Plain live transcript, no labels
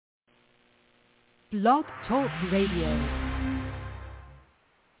Blog Talk Radio.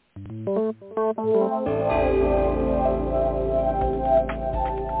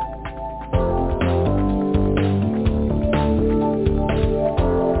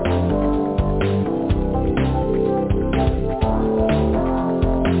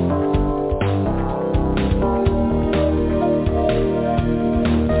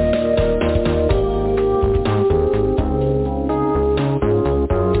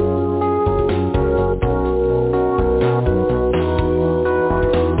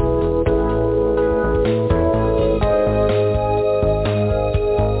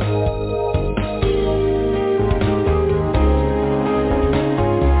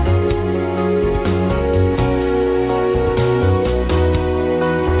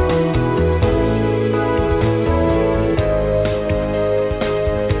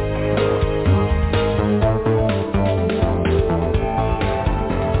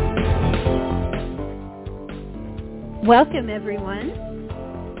 Welcome, everyone.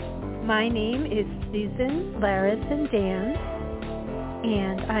 My name is Susan Larison-Dann,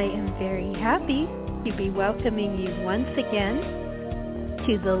 and I am very happy to be welcoming you once again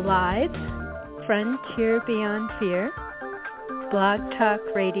to the live Frontier Beyond Fear Blog Talk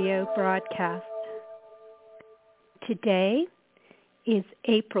Radio broadcast. Today is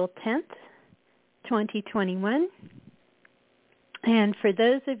April 10th, 2021. And for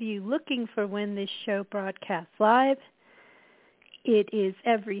those of you looking for when this show broadcasts live, it is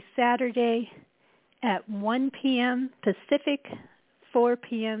every Saturday at 1 p.m. Pacific, 4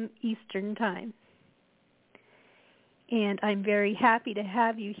 p.m. Eastern Time. And I'm very happy to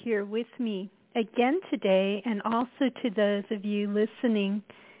have you here with me again today, and also to those of you listening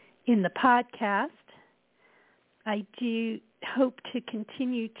in the podcast. I do hope to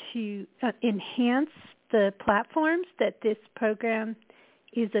continue to enhance the platforms that this program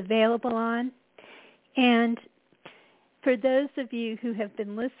is available on. And for those of you who have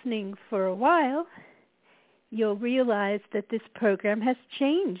been listening for a while, you'll realize that this program has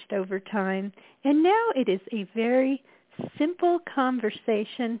changed over time. And now it is a very simple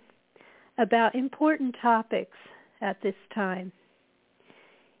conversation about important topics at this time.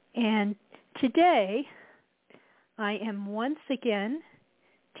 And today, I am once again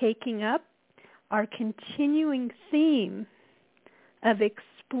taking up our continuing theme of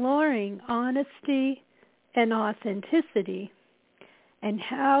exploring honesty and authenticity and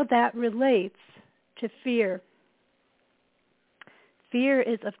how that relates to fear. Fear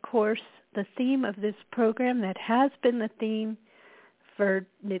is, of course, the theme of this program that has been the theme for,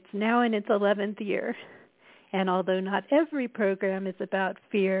 it's now in its 11th year. And although not every program is about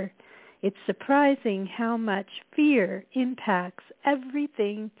fear, it's surprising how much fear impacts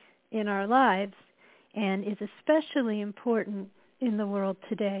everything in our lives and is especially important in the world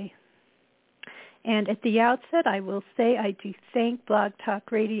today. And at the outset, I will say I do thank Blog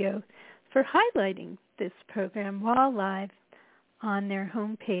Talk Radio for highlighting this program while live on their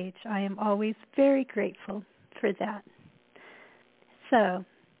homepage. I am always very grateful for that. So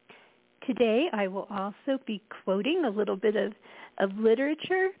today I will also be quoting a little bit of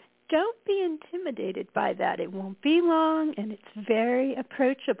literature. Don't be intimidated by that. It won't be long, and it's very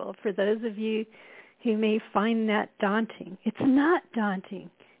approachable for those of you who may find that daunting. It's not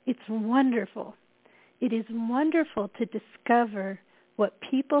daunting. It's wonderful. It is wonderful to discover what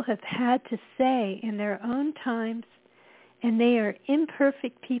people have had to say in their own times, and they are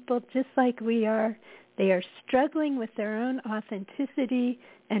imperfect people just like we are. They are struggling with their own authenticity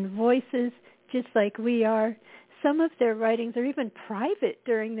and voices just like we are. Some of their writings are even private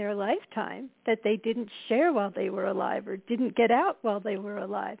during their lifetime that they didn't share while they were alive or didn't get out while they were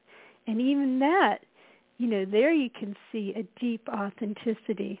alive. And even that, there you can see a deep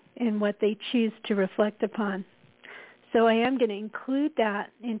authenticity in what they choose to reflect upon. So I am going to include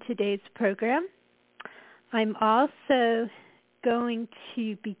that in today's program. I'm also going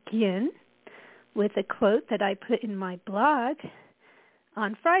to begin with a quote that I put in my blog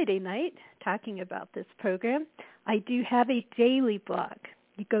on Friday night talking about this program. I do have a daily blog.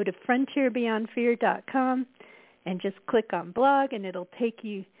 You go to frontierbeyondfear.com and just click on blog, and it'll take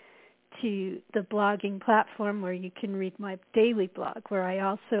you to the blogging platform where you can read my daily blog, where I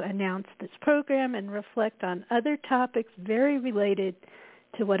also announce this program and reflect on other topics very related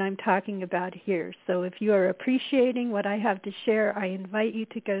to what I'm talking about here. So if you are appreciating what I have to share, I invite you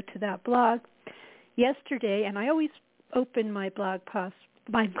to go to that blog. Yesterday, and I always open my blog posts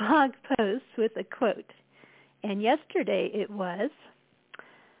with a quote. And yesterday it was,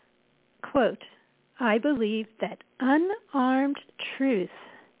 quote, "I believe that unarmed truth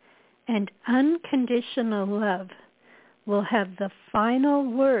and unconditional love will have the final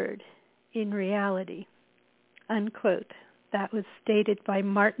word in reality, unquote. That was stated by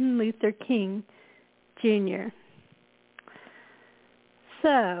Martin Luther King, Jr.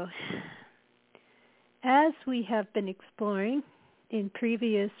 So, as we have been exploring in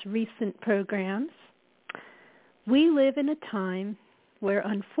previous recent programs, we live in a time where,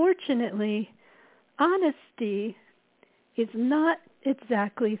 unfortunately, honesty is not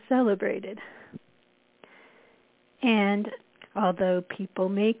exactly celebrated. And although people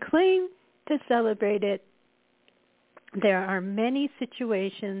may claim to celebrate it, there are many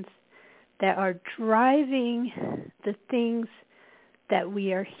situations that are driving the things that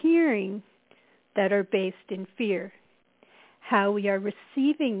we are hearing that are based in fear. How we are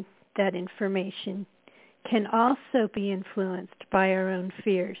receiving that information can also be influenced by our own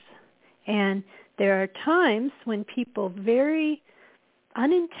fears. And there are times when people very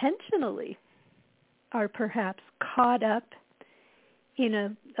unintentionally are perhaps caught up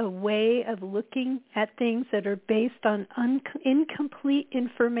in a way of looking at things that are based on incomplete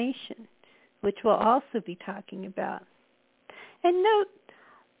information, which we'll also be talking about. And note,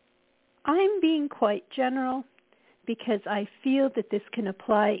 I'm being quite general because I feel that this can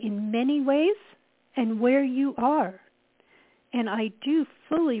apply in many ways and where you are. And I do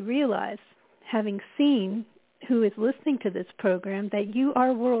fully realize, having seen who is listening to this program, that you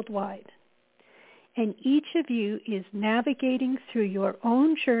are worldwide. And each of you is navigating through your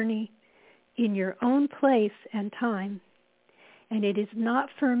own journey in your own place and time. And it is not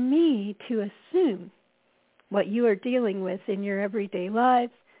for me to assume what you are dealing with in your everyday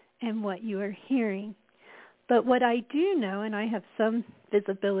lives and what you are hearing. But what I do know, and I have some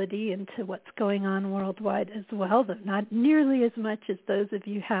visibility into what's going on worldwide as well, though not nearly as much as those of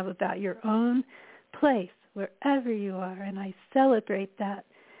you have about your own place, wherever you are, and I celebrate that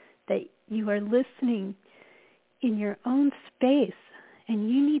you are listening in your own space,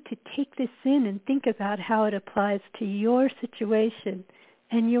 and you need to take this in and think about how it applies to your situation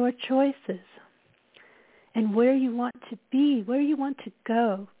and your choices and where you want to be, where you want to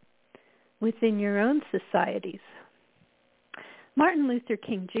go within your own societies. Martin Luther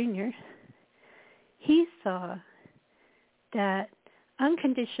King Jr., he saw that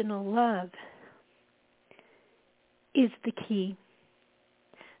unconditional love is the key,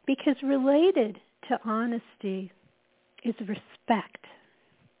 because related to honesty is respect.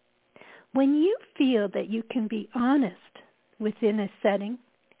 When you feel that you can be honest within a setting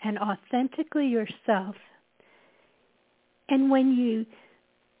and authentically yourself, and when you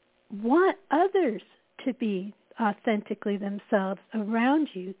want others to be authentically themselves around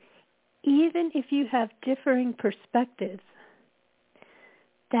you, even if you have differing perspectives,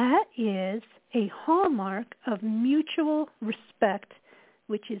 that is a hallmark of mutual respect,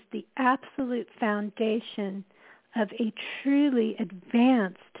 which is the absolute foundation of a truly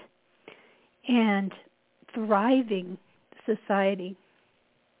advanced and thriving society.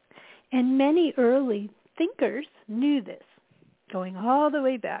 And many early thinkers knew this, going all the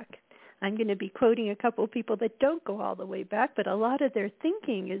way back. I'm going to be quoting a couple of people that don't go all the way back, but a lot of their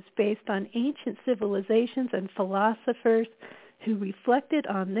thinking is based on ancient civilizations and philosophers who reflected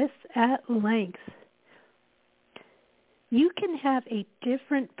on this at length. You can have a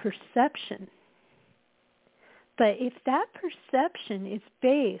different perception, but if that perception is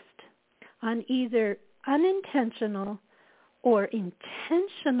based on either unintentional or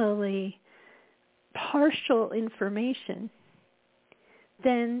intentionally partial information,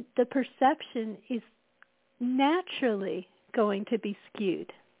 then the perception is naturally going to be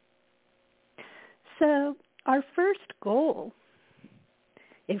skewed. So our first goal,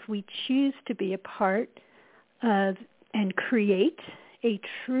 if we choose to be a part of and create a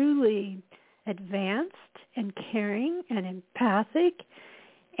truly advanced and caring and empathic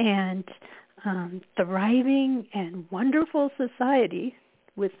and thriving and wonderful society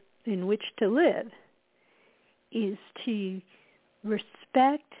in which to live, is to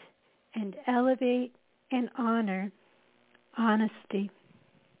respect and elevate and honor honesty.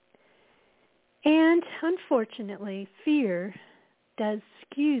 And unfortunately, fear does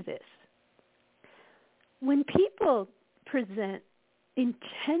skew this. When people present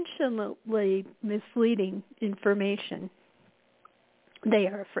intentionally misleading information, they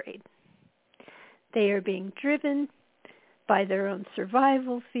are afraid. They are being driven by their own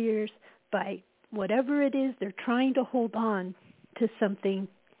survival fears, by whatever it is they're trying to hold on to, something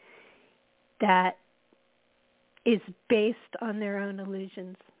that is based on their own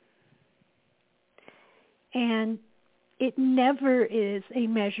illusions. And it never is a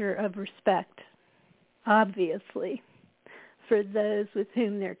measure of respect, obviously, for those with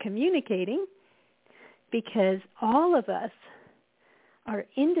whom they're communicating, because all of us are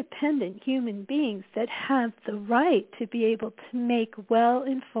independent human beings that have the right to be able to make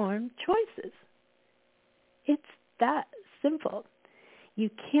well-informed choices. It's that simple. You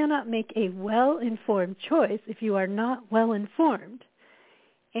cannot make a well-informed choice if you are not well-informed.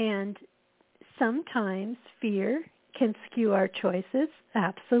 And sometimes fear can skew our choices,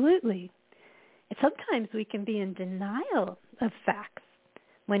 absolutely. And sometimes we can be in denial of facts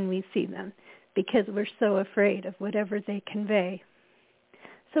when we see them because we're so afraid of whatever they convey.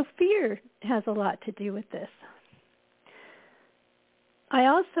 So fear has a lot to do with this. I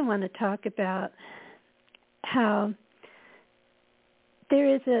also want to talk about how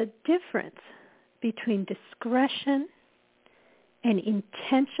there is a difference between discretion and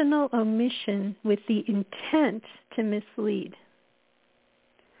intentional omission with the intent to mislead.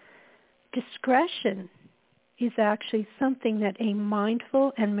 Discretion is actually something that a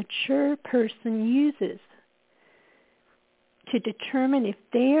mindful and mature person uses to determine if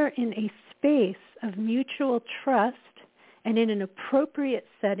they are in a space of mutual trust and in an appropriate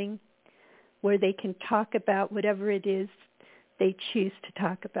setting where they can talk about whatever it is they choose to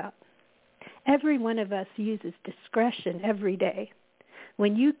talk about. Every one of us uses discretion every day.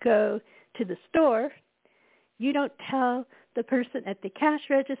 When you go to the store, you don't tell the person at the cash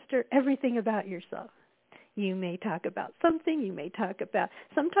register everything about yourself. You may talk about something,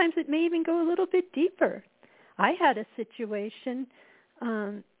 sometimes it may even go a little bit deeper. I had a situation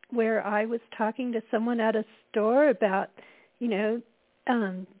where I was talking to someone at a store about,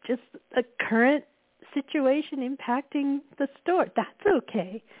 just a current situation impacting the store. That's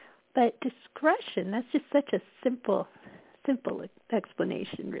okay. But discretion, that's just such a simple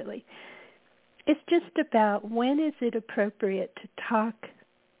explanation, really. It's just about when is it appropriate to talk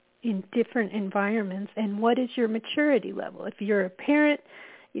in different environments and what is your maturity level. If you're a parent,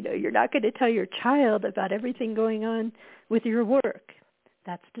 you're not going to tell your child about everything going on with your work.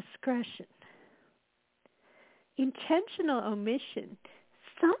 That's discretion. Intentional omission,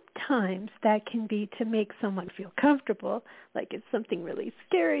 sometimes that can be to make someone feel comfortable, like if something really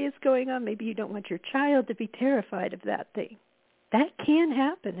scary is going on, maybe you don't want your child to be terrified of that thing. That can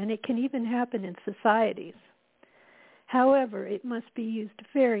happen, and it can even happen in societies. However, it must be used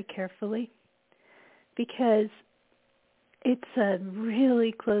very carefully because it's a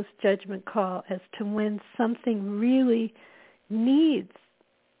really close judgment call as to when something really needs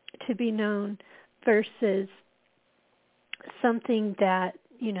to be known versus something that,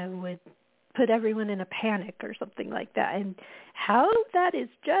 would put everyone in a panic or something like that. And how that is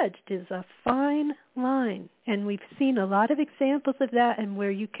judged is a fine line. And we've seen a lot of examples of that and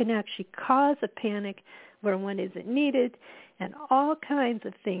where you can actually cause a panic where one isn't needed, and all kinds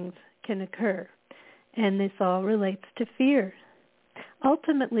of things can occur. And this all relates to fear.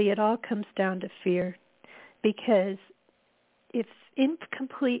 Ultimately, it all comes down to fear because if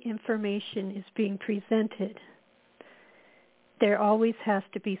incomplete information is being presented, there always has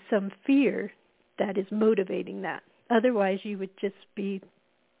to be some fear that is motivating that. Otherwise, you would just be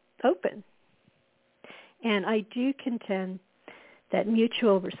open. And I do contend that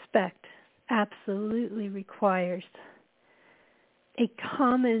mutual respect absolutely requires a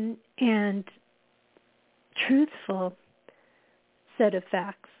common and truthful set of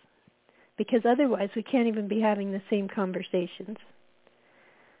facts, because otherwise we can't even be having the same conversations.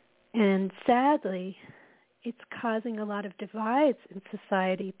 And sadly, it's causing a lot of divides in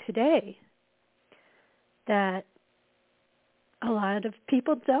society today, that a lot of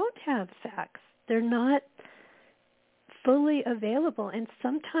people don't have facts. They're not fully available, and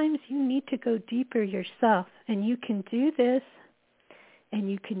sometimes you need to go deeper yourself, and you can do this, and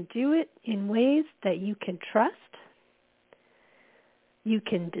you can do it in ways that you can trust. You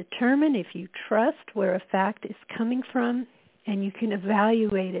can determine if you trust where a fact is coming from, and you can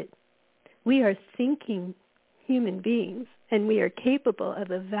evaluate it. We are thinking human beings, and we are capable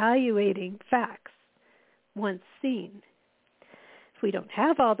of evaluating facts once seen. If we don't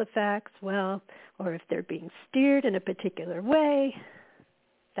have all the facts, or if they're being steered in a particular way,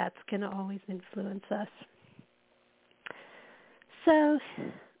 that's going to always influence us. So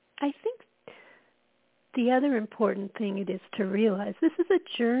I think the other important thing it is to realize this is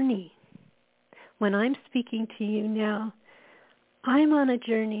a journey. When I'm speaking to you now, I'm on a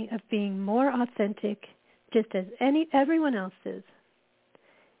journey of being more authentic, just as everyone else is.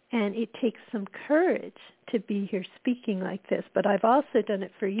 And it takes some courage to be here speaking like this, but I've also done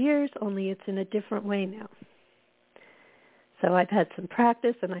it for years, only it's in a different way now. So I've had some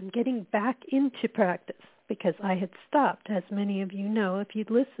practice, and I'm getting back into practice because I had stopped. As many of you know, if you'd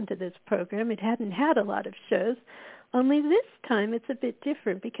listened to this program, it hadn't had a lot of shows. Only this time it's a bit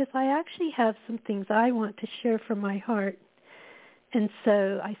different because I actually have some things I want to share from my heart And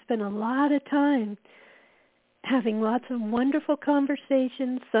so I spent a lot of time having lots of wonderful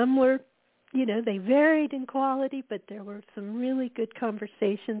conversations. Some were, they varied in quality, but there were some really good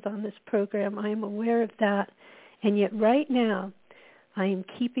conversations on this program. I am aware of that. And yet right now, I am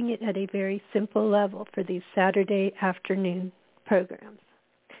keeping it at a very simple level for these Saturday afternoon programs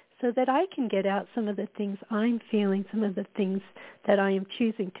so that I can get out some of the things I'm feeling, some of the things that I am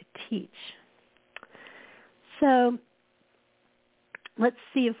choosing to teach. So let's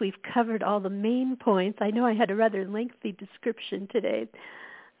see if we've covered all the main points. I know I had a rather lengthy description today.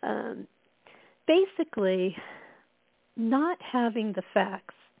 Basically, not having the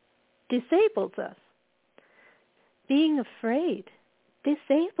facts disables us. Being afraid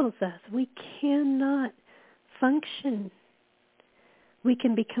disables us. We cannot function. We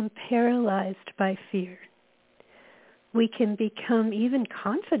can become paralyzed by fear. We can become even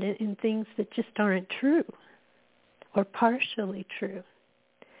confident in things that just aren't true or partially true.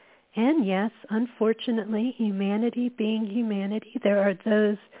 And yes, unfortunately, humanity being humanity, there are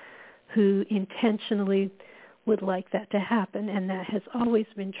those who intentionally would like that to happen, and that has always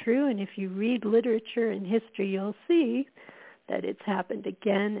been true. And if you read literature and history, you'll see that it's happened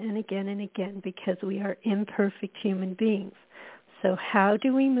again and again and again because we are imperfect human beings. So how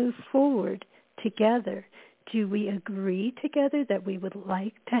do we move forward together? Do we agree together that we would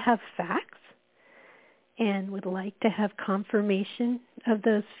like to have facts and would like to have confirmation of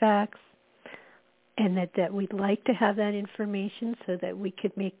those facts, and that we'd like to have that information so that we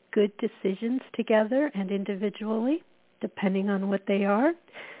could make good decisions together and individually, depending on what they are?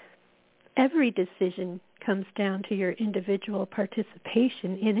 Every decision comes down to your individual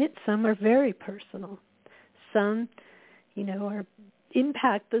participation in it. Some are very personal. Some, are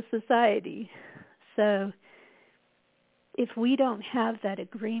impact the society. So if we don't have that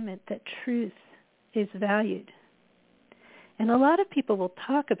agreement that truth is valued, and a lot of people will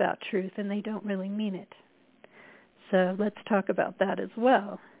talk about truth and they don't really mean it. So let's talk about that as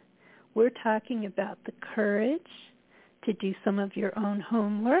well. We're talking about the courage to do some of your own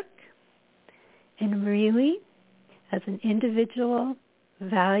homework and really, as an individual,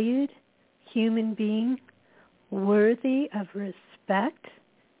 valued human being, worthy of respect,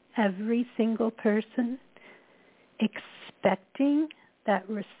 every single person, expecting that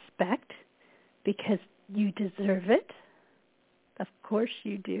respect because you deserve it. Of course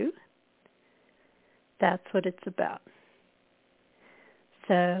you do. That's what it's about.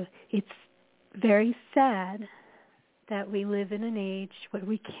 So it's very sad that we live in an age where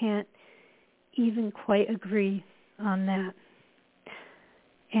we can't even quite agree on that.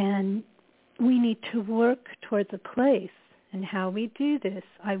 And we need to work towards a place. And how we do this,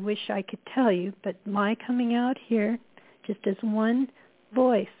 I wish I could tell you, but my coming out here just as one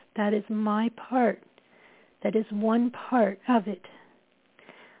voice, that is my part. That is one part of it.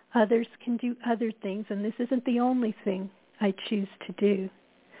 Others can do other things, and this isn't the only thing I choose to do.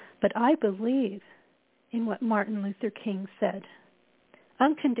 But I believe in what Martin Luther King said.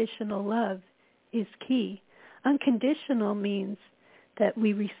 Unconditional love is key. Unconditional means that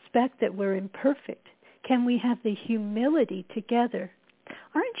we respect that we're imperfect. Can we have the humility together?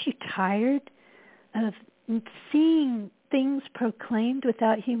 Aren't you tired of seeing things proclaimed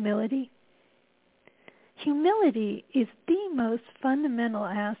without humility? Humility is the most fundamental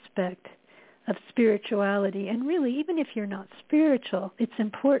aspect of spirituality. And really, even if you're not spiritual, it's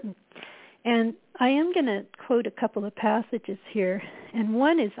important. And I am going to quote a couple of passages here. And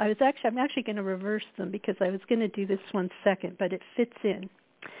one is, I'm actually going to reverse them because I was going to do this one second, but it fits in.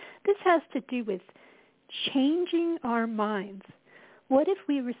 This has to do with changing our minds. What if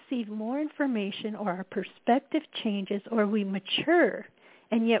we receive more information or our perspective changes or we mature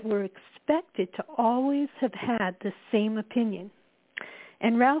and yet we're expected to always have had the same opinion?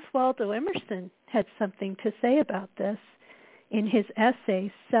 And Ralph Waldo Emerson had something to say about this in his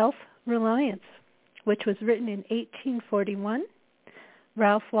essay, Self-Reliance, which was written in 1841.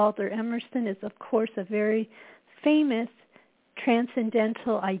 Ralph Waldo Emerson is, of course, a very famous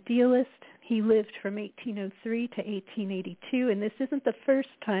transcendental idealist. He lived from 1803 to 1882, and this isn't the first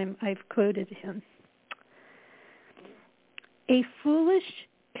time I've quoted him. A foolish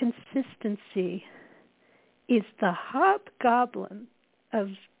consistency is the hobgoblin of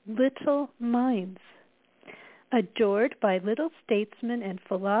little minds, adored by little statesmen and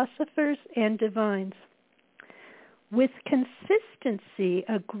philosophers and divines. With consistency,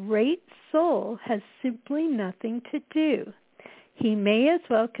 a great soul has simply nothing to do. He may as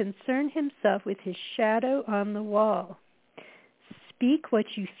well concern himself with his shadow on the wall. Speak what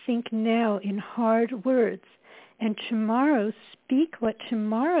you think now in hard words, and tomorrow speak what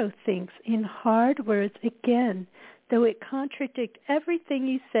tomorrow thinks in hard words again. though it contradict everything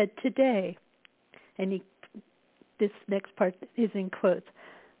you said today. And this next part is in quotes.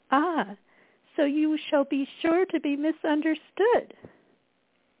 Ah, so you shall be sure to be misunderstood,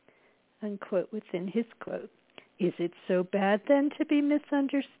 unquote, within his quote. Is it so bad then to be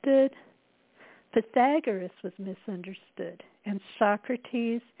misunderstood? Pythagoras was misunderstood, and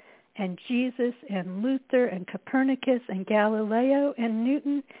Socrates, and Jesus, and Luther, and Copernicus, and Galileo, and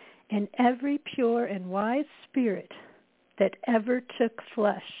Newton, and every pure and wise spirit that ever took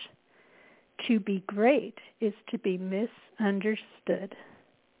flesh. To be great is to be misunderstood,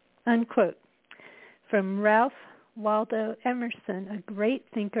 unquote. From Ralph Waldo Emerson, a great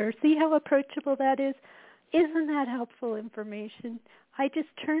thinker. See how approachable that is? Isn't that helpful information? I just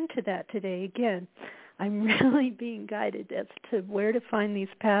turned to that today again. I'm really being guided as to where to find these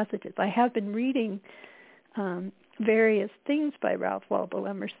passages. I have been reading various things by Ralph Waldo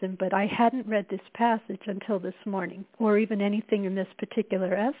Emerson, but I hadn't read this passage until this morning, or even anything in this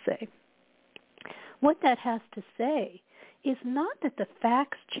particular essay. What that has to say is not that the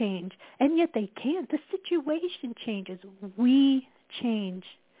facts change, and yet they can't. The situation changes. We change.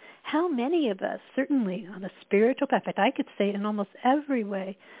 How many of us, certainly on a spiritual path, in fact, I could say it in almost every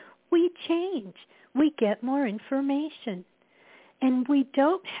way, we change. We get more information. And we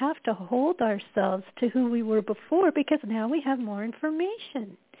don't have to hold ourselves to who we were before because now we have more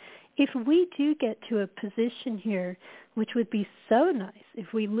information. If we do get to a position here, which would be so nice,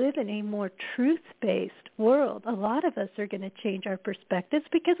 if we live in a more truth-based world, a lot of us are going to change our perspectives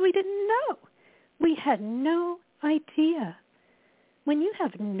because we didn't know. We had no idea. When you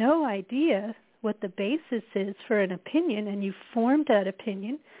have no idea what the basis is for an opinion and you formed that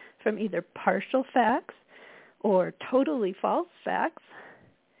opinion from either partial facts or totally false facts,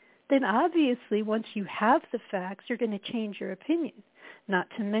 then obviously once you have the facts, you're going to change your opinion. Not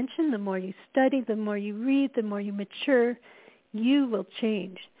to mention, the more you study, the more you read, the more you mature, you will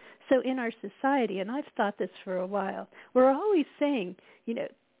change. So in our society, and I've thought this for a while, we're always saying,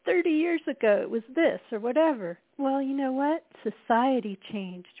 30 years ago it was this or whatever. Well, you know what? Society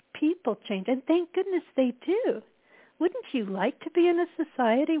changed. People changed. And thank goodness they do. Wouldn't you like to be in a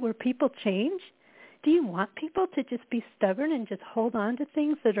society where people change? Do you want people to just be stubborn and just hold on to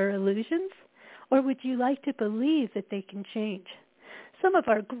things that are illusions? Or would you like to believe that they can change? Some of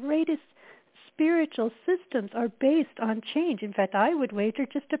our greatest spiritual systems are based on change. In fact, I would wager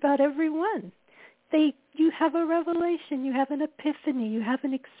just about every one. You have a revelation, you have an epiphany, you have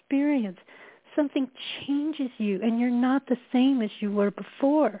an experience. Something changes you and you're not the same as you were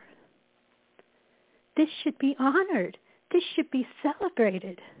before. This should be honored. This should be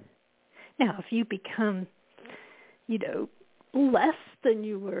celebrated. Now, if you become, less than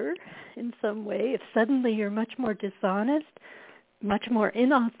you were in some way, if suddenly you're much more dishonest, much more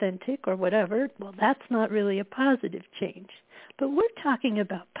inauthentic or whatever, well, that's not really a positive change. But we're talking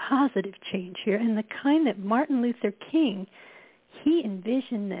about positive change here, and the kind that Martin Luther King, he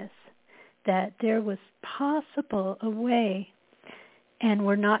envisioned this, that there was possible a way, and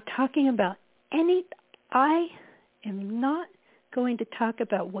we're not talking about I am not going to talk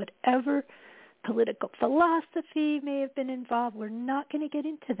about whatever political philosophy may have been involved. We're not going to get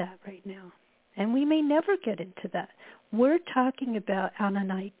into that right now. And we may never get into that. We're talking about, on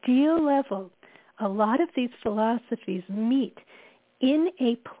an ideal level, a lot of these philosophies meet in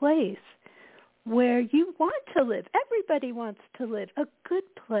a place where you want to live. Everybody wants to live. A good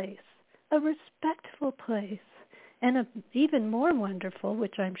place, a respectful place, and even more wonderful,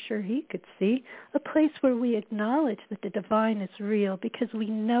 which I'm sure he could see, a place where we acknowledge that the divine is real because we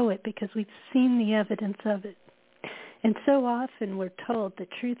know it, because we've seen the evidence of it. And so often we're told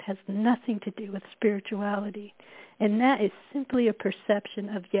that truth has nothing to do with spirituality. And that is simply a perception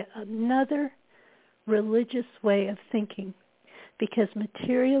of yet another religious way of thinking. Because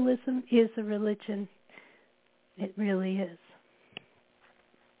materialism is a religion. It really is.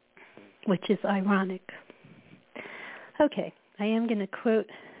 Which is ironic. Okay, I am going to quote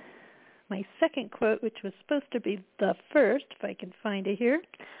my second quote, which was supposed to be the first, if I can find it here.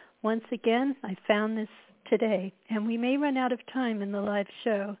 Once again, I found this today, and we may run out of time in the live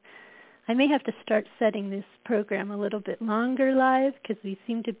show. I may have to start setting this program a little bit longer live because we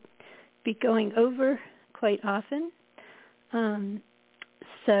seem to be going over quite often.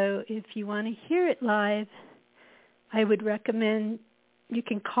 So if you want to hear it live, I would recommend you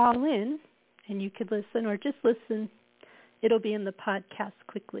can call in and you could listen, or just listen. It'll be in the podcast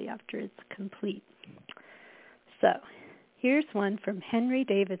quickly after it's complete. So here's one from Henry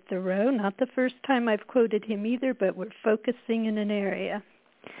David Thoreau. Not the first time I've quoted him either, but we're focusing in an area.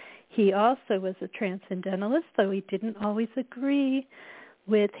 He also was a transcendentalist, though he didn't always agree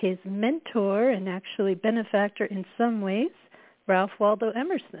with his mentor and actually benefactor in some ways, Ralph Waldo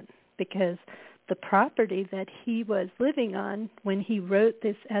Emerson, because the property that he was living on when he wrote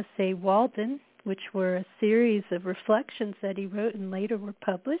this essay, Walden, which were a series of reflections that he wrote and later were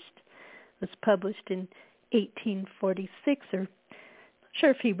published, was published in 1846, or not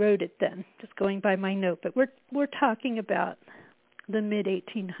sure if he wrote it then, just going by my note, but we're talking about the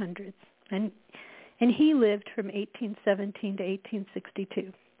mid-1800s. And he lived from 1817 to 1862,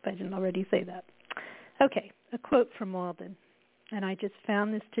 if I didn't already say that. Okay, a quote from Walden. And I just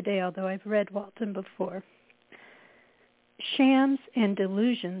found this today, although I've read Walden before. Shams and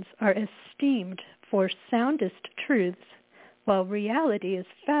delusions are esteemed for soundest truths, while reality is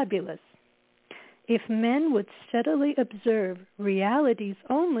fabulous. If men would steadily observe realities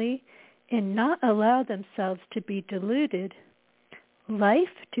only and not allow themselves to be deluded, life,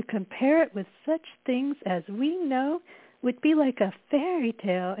 to compare it with such things as we know, would be like a fairy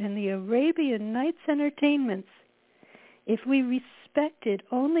tale in the Arabian Nights' entertainments. If we respected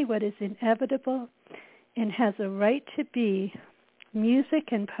only what is inevitable and has a right to be,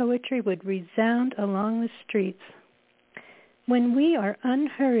 music and poetry would resound along the streets. When we are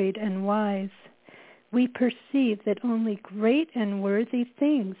unhurried and wise, we perceive that only great and worthy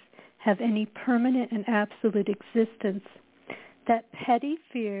things have any permanent and absolute existence, that petty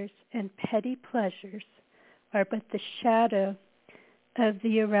fears and petty pleasures are but the shadow of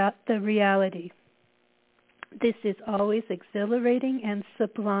the reality. This is always exhilarating and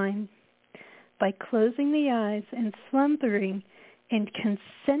sublime. By closing the eyes and slumbering and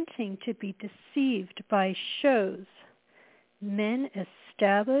consenting to be deceived by shows, men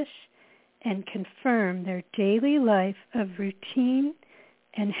establish and confirm their daily life of routine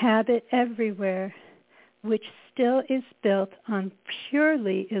and habit everywhere, which still is built on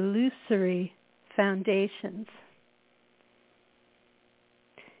purely illusory foundations.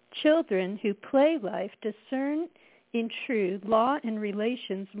 Children who play life discern in truth law and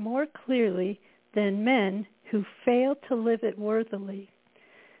relations more clearly than men who fail to live it worthily,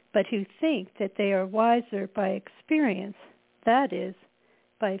 but who think that they are wiser by experience, that is,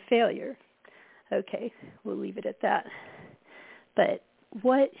 by failure. Okay, we'll leave it at that. But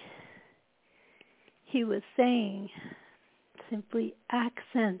what he was saying simply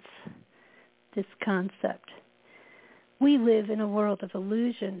accents this concept. We live in a world of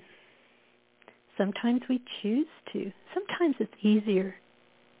illusion. Sometimes we choose to. Sometimes it's easier.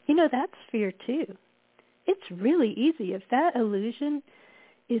 You know, that's fear too. It's really easy. If that illusion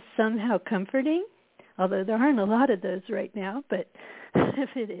is somehow comforting, although there aren't a lot of those right now, but if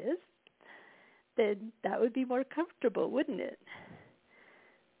it is, then that would be more comfortable, wouldn't it?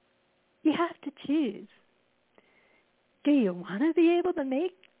 You have to choose. Do you want to be able to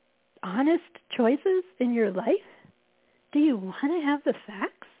make honest choices in your life? Do you want to have the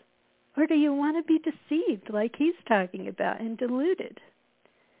facts? Or do you want to be deceived like he's talking about and deluded?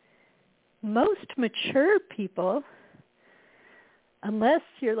 Most mature people, unless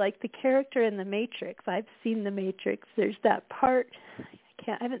you're like the character in The Matrix, I've seen The Matrix, there's that part,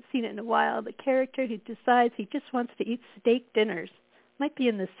 I haven't seen it in a while, the character who decides he just wants to eat steak dinners. Might be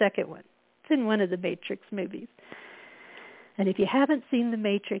in the second one. It's in one of the Matrix movies. And if you haven't seen The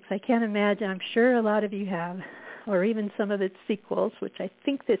Matrix, I can't imagine, I'm sure a lot of you have, or even some of its sequels, which I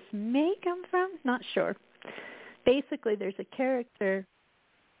think this may come from, not sure. Basically, there's a character,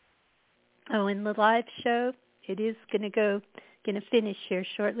 in the live show, it is going to finish here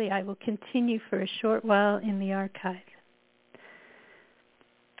shortly. I will continue for a short while in the archive.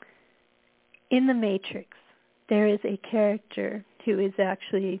 In The Matrix, there is a character who is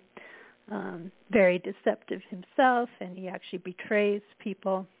actually very deceptive himself, and he actually betrays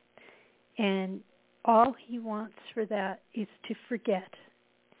people. And all he wants for that is to forget.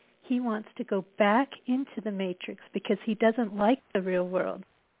 He wants to go back into the Matrix because he doesn't like the real world.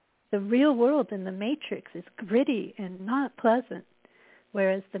 The real world in the Matrix is gritty and not pleasant,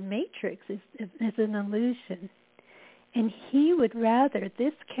 whereas the Matrix is an illusion. And he would rather,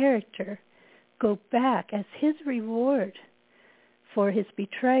 this character, go back as his reward for his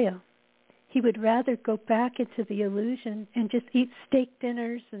betrayal. He would rather go back into the illusion and just eat steak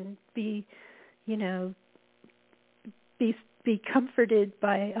dinners and be comforted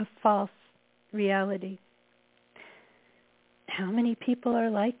by a false reality. How many people are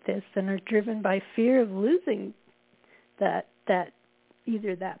like this and are driven by fear of losing that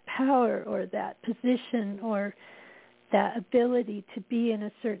either that power or that position or that ability to be in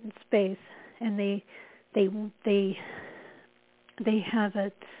a certain space, and they have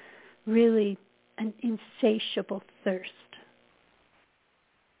a really an insatiable thirst.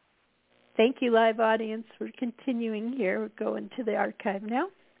 thank you, live audience. We're continuing here. We're going to the archive now.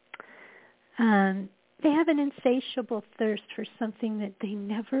 They have an insatiable thirst for something that they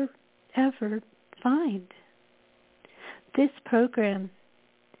never, ever find. This program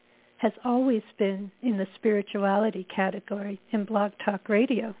has always been in the spirituality category in Blog Talk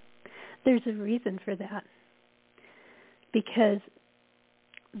Radio. There's a reason for that. Because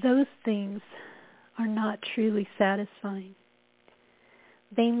those things are not truly satisfying.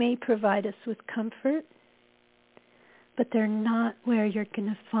 They may provide us with comfort, but they're not where you're going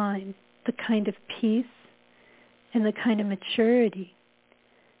to find the kind of peace and the kind of maturity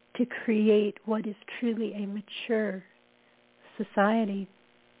to create what is truly a mature society.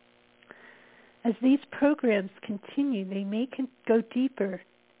 As these programs continue, they may go deeper.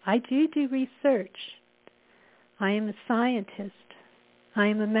 I do research. I am a scientist. I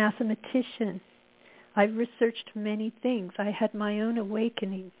am a mathematician. I've researched many things. I had my own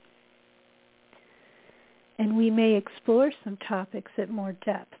awakening. And we may explore some topics at more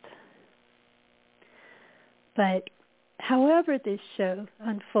depth. But however this show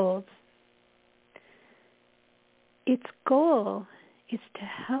unfolds, its goal is to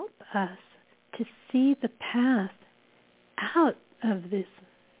help us to see the path out of this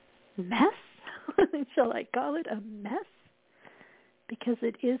mess. Shall I call it a mess? Because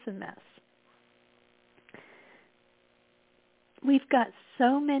it is a mess. We've got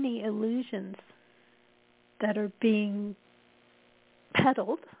so many illusions that are being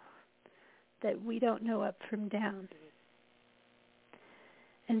peddled that we don't know up from down.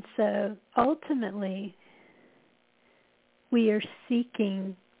 And so ultimately, we are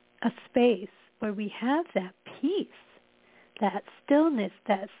seeking a space where we have that peace, that stillness,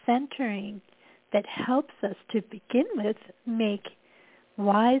 that centering that helps us to begin with make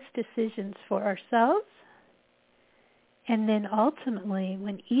wise decisions for ourselves. And then ultimately,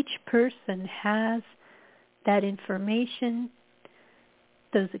 when each person has that information,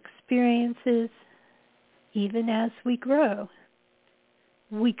 those experiences, even as we grow,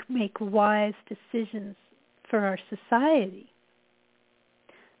 we make wise decisions for our society.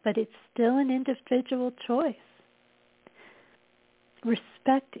 But it's still an individual choice.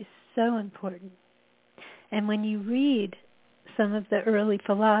 Respect is so important. And when you read some of the early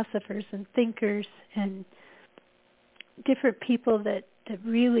philosophers and thinkers and different people that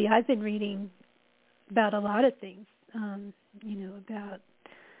really, I've been reading about a lot of things, about,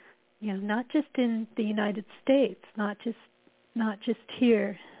 not just in the United States, not just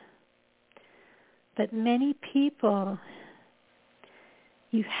here, but many people,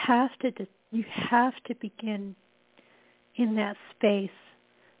 you have to begin in that space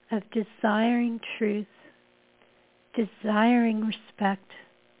of desiring truth, desiring respect,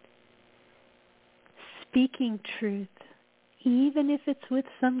 speaking truth, even if it's with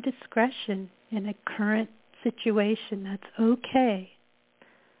some discretion in a current situation. That's okay.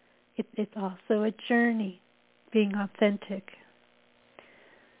 It's also a journey, being authentic,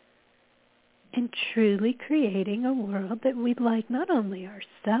 and truly creating a world that we'd like not only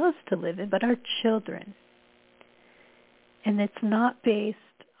ourselves to live in, but our children. And it's not based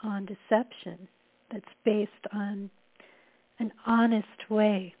on deception. That's based on an honest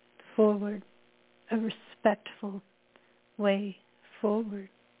way forward, a respectful way forward,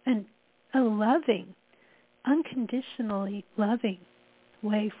 and a loving, unconditionally loving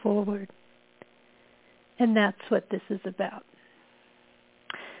way forward. And that's what this is about.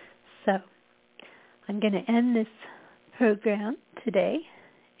 So I'm going to end this program today,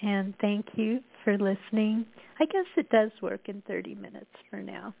 and thank you for listening. I guess it does work in 30 minutes for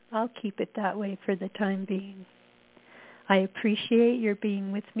now. I'll keep it that way for the time being. I appreciate your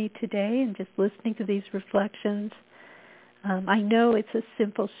being with me today and just listening to these reflections. I know it's a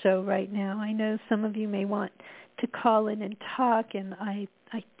simple show right now. I know some of you may want to call in and talk, and I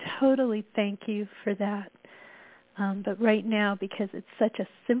totally thank you for that. But right now, because it's such a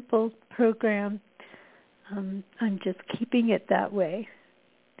simple program, I'm just keeping it that way.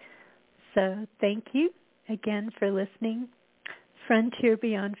 So thank you again for listening.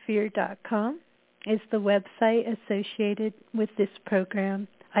 FrontierBeyondFear.com is the website associated with this program.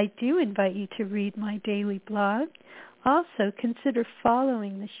 I do invite you to read my daily blog. Also, consider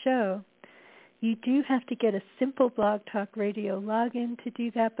following the show. You do have to get a simple Blog Talk Radio login to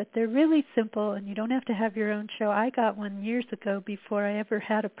do that, but they're really simple, and you don't have to have your own show. I got one years ago before I ever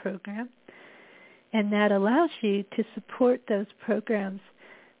had a program, and that allows you to support those programs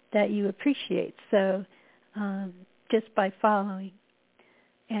that you appreciate. So just by following.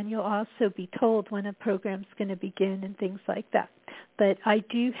 And you'll also be told when a program's going to begin and things like that. But I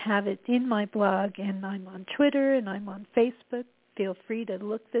do have it in my blog, and I'm on Twitter, and I'm on Facebook. Feel free to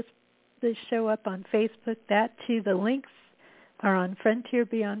look this show up on Facebook. That too, the links are on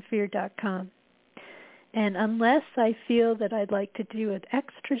frontierbeyondfear.com. And unless I feel that I'd like to do an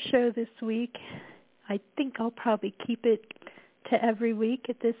extra show this week, I think I'll probably keep it to every week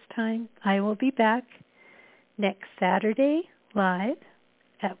at this time. I will be back next Saturday live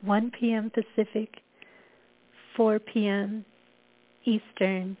at 1 p.m. Pacific, 4 p.m.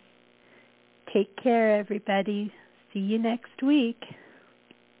 Eastern. Take care, everybody. See you next week.